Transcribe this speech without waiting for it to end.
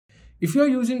If you are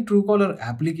using Truecaller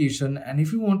application and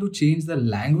if you want to change the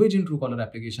language in Truecaller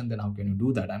application, then how can you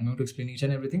do that? I'm going to explain each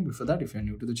and everything. Before that, if you're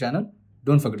new to the channel,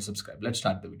 don't forget to subscribe. Let's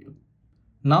start the video.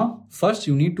 Now, first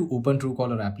you need to open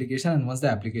Truecaller application, and once the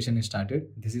application is started,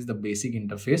 this is the basic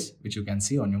interface which you can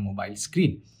see on your mobile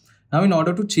screen. Now, in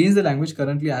order to change the language,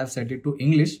 currently I have set it to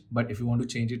English, but if you want to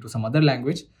change it to some other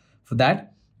language, for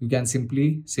that, you can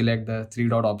simply select the three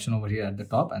dot option over here at the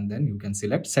top, and then you can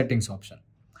select settings option.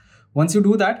 Once you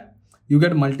do that, you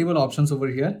get multiple options over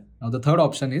here. Now, the third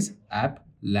option is app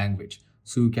language.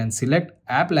 So you can select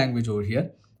app language over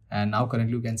here. And now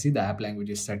currently you can see the app language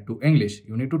is set to English.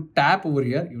 You need to tap over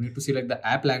here. You need to select the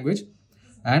app language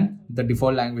and the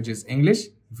default language is English.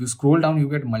 If you scroll down, you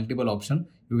get multiple options.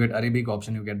 You get Arabic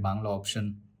option, you get Bangla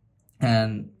option.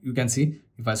 And you can see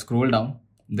if I scroll down,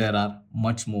 there are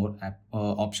much more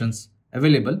options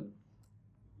available.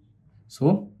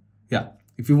 So yeah,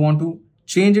 if you want to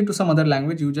change it to some other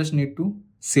language, you just need to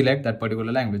select that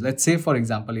particular language. Let's say, for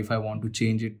example, if I want to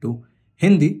change it to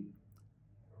Hindi,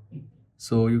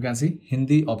 so you can see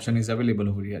Hindi option is available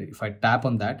over here. If I tap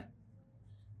on that,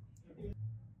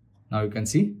 now you can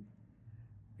see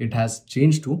it has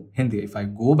changed to Hindi. If I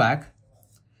go back,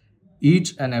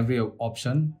 each and every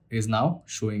option is now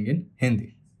showing in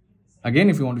Hindi. Again,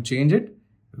 if you want to change it,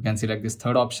 you can select this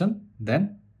third option,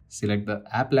 then select the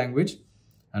app language,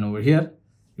 and over here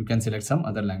you can select some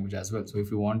other language as well. So if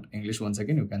you want English once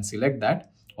again, you can select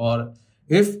that, or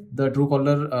if the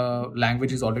Truecaller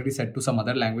language is already set to some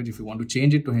other language, if you want to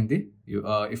change it to Hindi,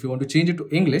 if you want to change it to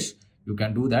English, you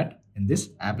can do that in this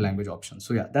app language option.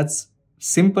 So yeah, that's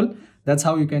simple. That's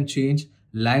how you can change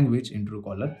language in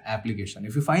Truecaller application.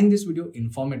 If you find this video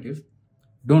informative,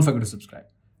 don't forget to subscribe.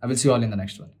 I will see you all in the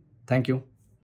next one. Thank you.